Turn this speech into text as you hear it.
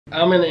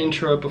I'm gonna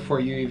intro it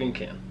before you even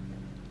can.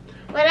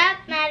 What up,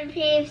 Mad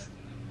Peeps?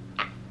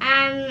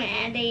 I'm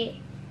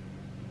Maddie.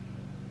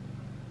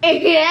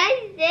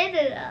 I said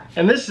it all.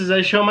 And this is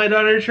I Show My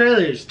Daughter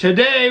Trailers.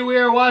 Today we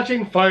are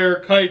watching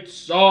Fire Kite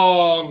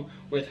Song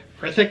with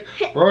Hrithik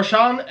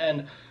Roshan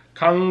and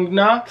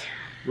Kangna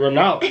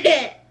Ranaut.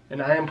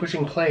 And I am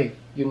pushing play.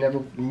 You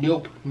never,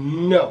 nope,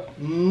 no,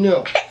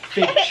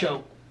 fake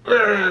show.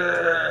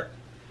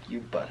 You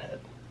butthead.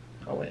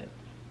 Oh wait,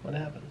 what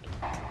happened?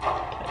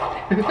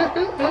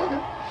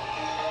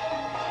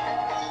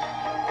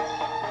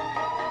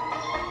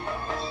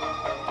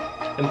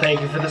 And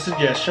thank you for the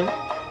suggestion.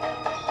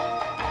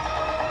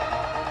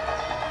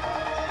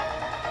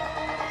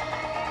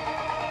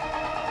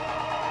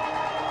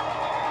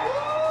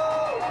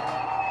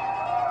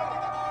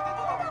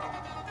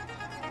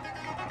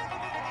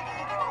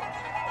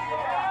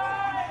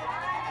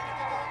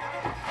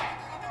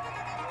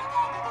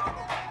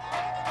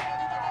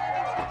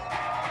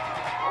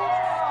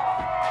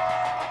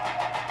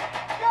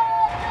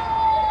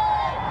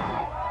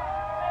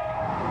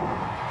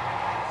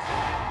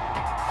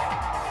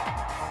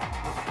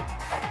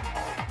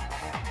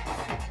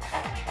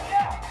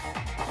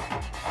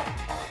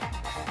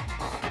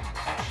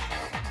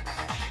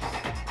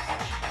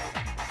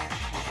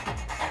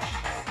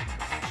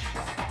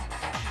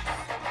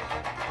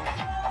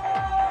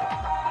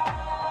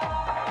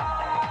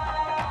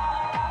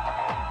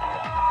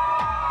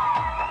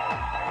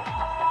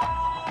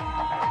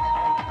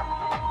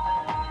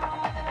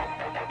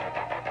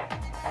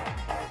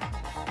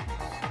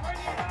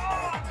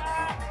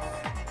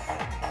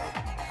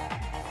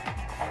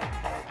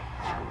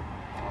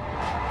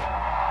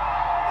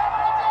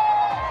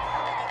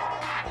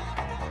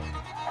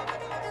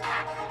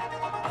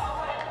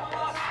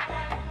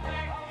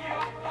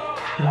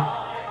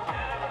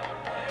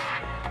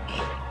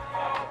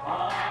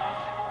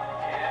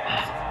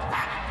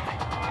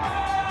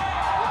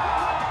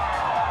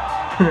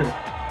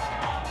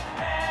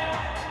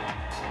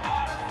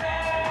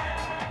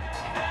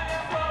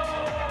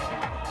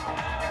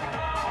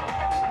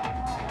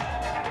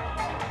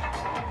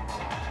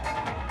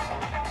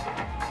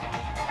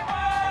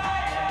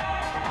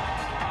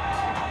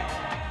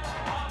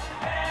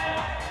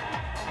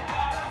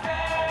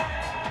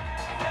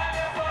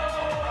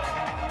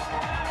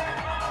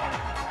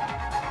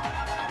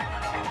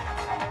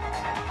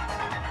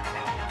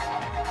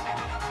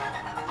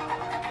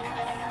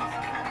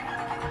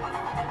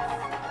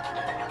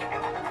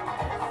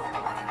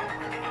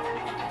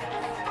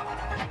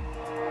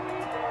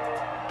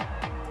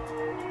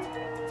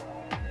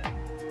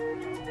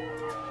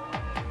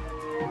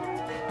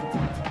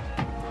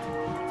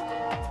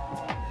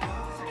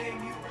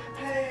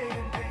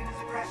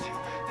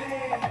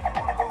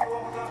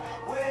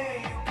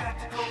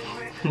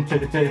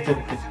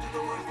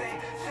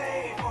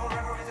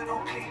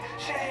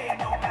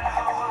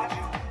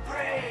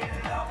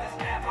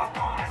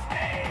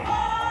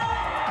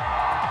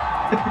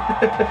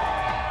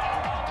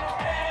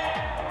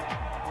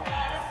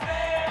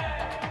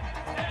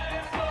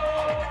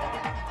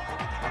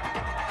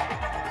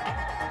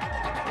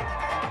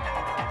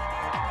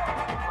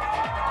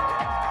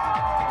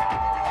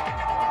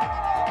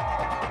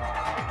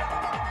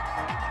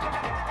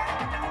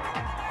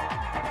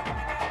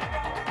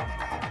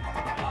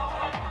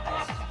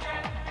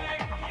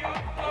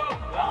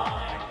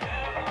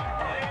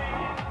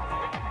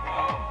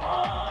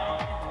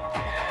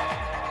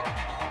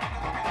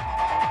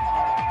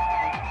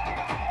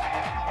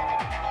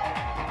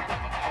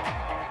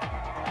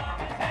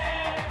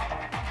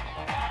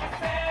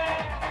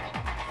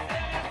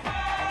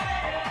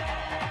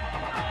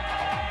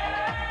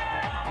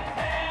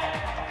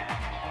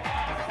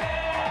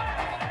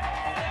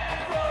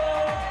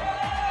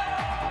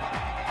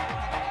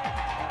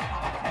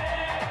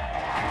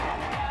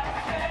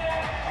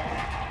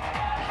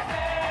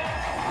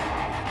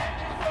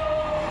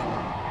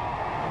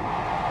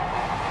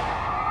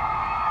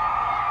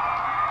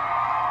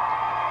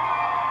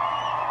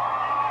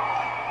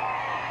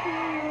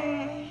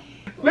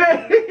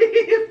 Man,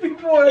 if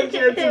people want a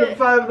chance at a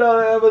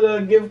 $5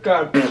 Amazon gift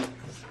card,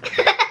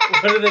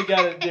 what do they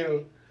gotta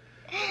do?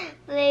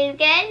 Please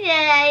get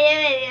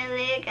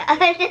your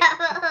comment.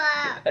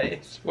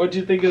 Nice. What'd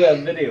you think of that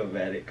video,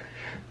 Maddie?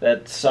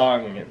 That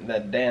song,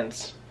 that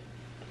dance.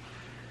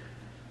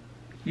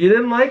 You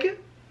didn't like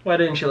it? Why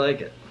didn't you like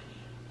it?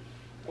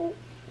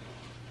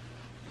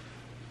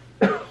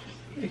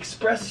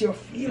 Express your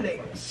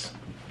feelings.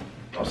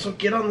 Also,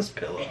 get on this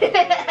pillow.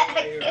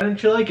 Why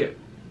didn't you like it?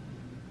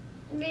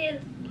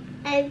 Because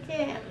I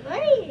didn't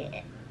like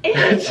it.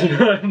 That's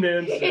not an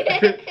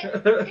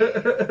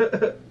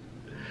answer.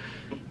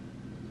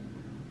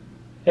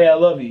 Hey, I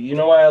love you. You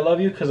know why I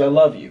love you? Because I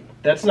love you.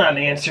 That's not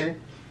an answer.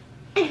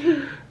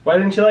 Why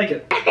didn't you like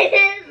it? I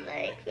didn't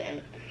like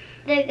them.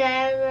 The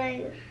guy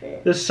likes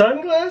it. The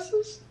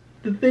sunglasses?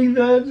 The thing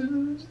that...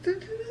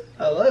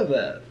 I love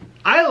that.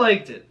 I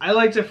liked it. I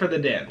liked it for the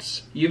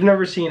dance. You've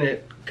never seen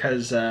it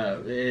because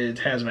it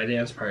has my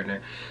dance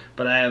partner.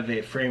 but I have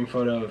a frame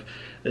photo of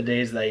the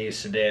days that I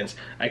used to dance.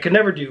 I could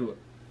never do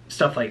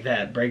stuff like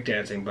that,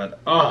 breakdancing, but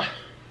oh,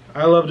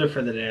 I loved it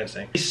for the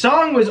dancing. The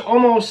song was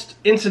almost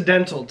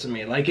incidental to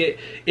me. Like it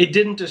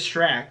didn't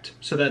distract,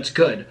 so that's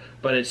good.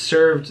 But it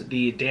served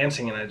the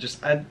dancing, and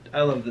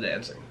I love the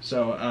dancing.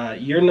 So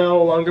you're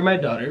no longer my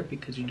daughter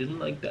because you didn't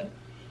like that.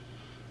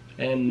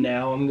 And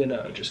now I'm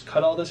gonna just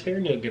cut all this hair,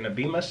 and you're gonna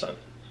be my son,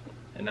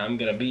 and I'm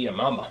gonna be your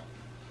mama.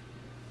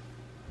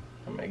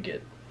 I'm gonna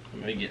get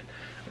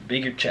a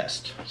bigger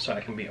chest so I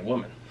can be a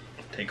woman.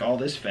 Take all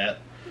this fat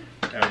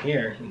down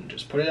here and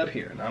just put it up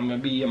here, and I'm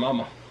gonna be your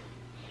mama.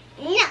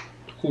 No.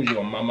 Who's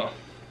your mama?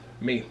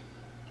 Me.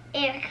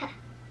 Erica.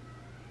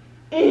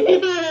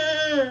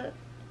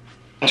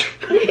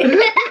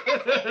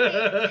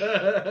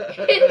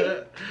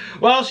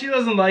 Well, she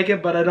doesn't like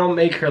it, but I don't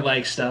make her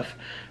like stuff.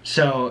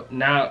 So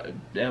now,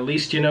 at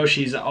least you know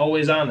she's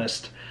always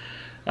honest.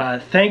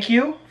 Thank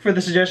you for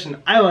the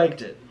suggestion. I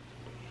liked it.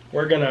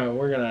 I'm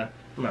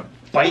gonna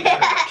bite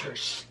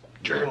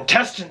her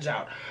intestines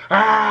out.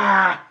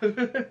 Ah!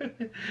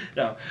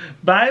 No.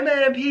 Bye,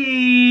 Mad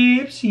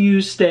Peeps.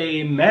 You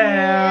stay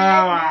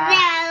mad.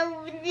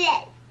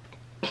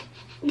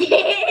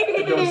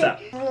 Don't stop.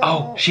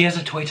 Oh, she has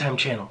a Toy Time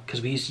channel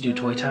because we used to do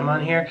Toy Time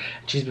on here.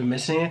 She's been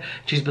missing it.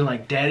 She's been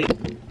like, Daddy.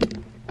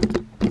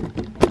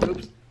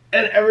 Oops.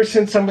 And ever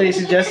since somebody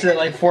suggested it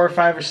like 4 or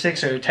 5 or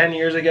 6 or 10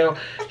 years ago,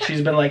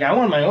 she's been like, I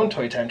want my own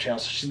Toy Time channel.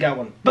 So she's got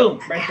one.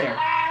 Boom, right there.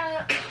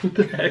 What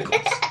the heck?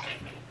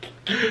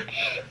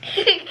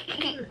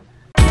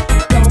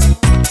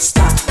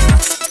 Stop.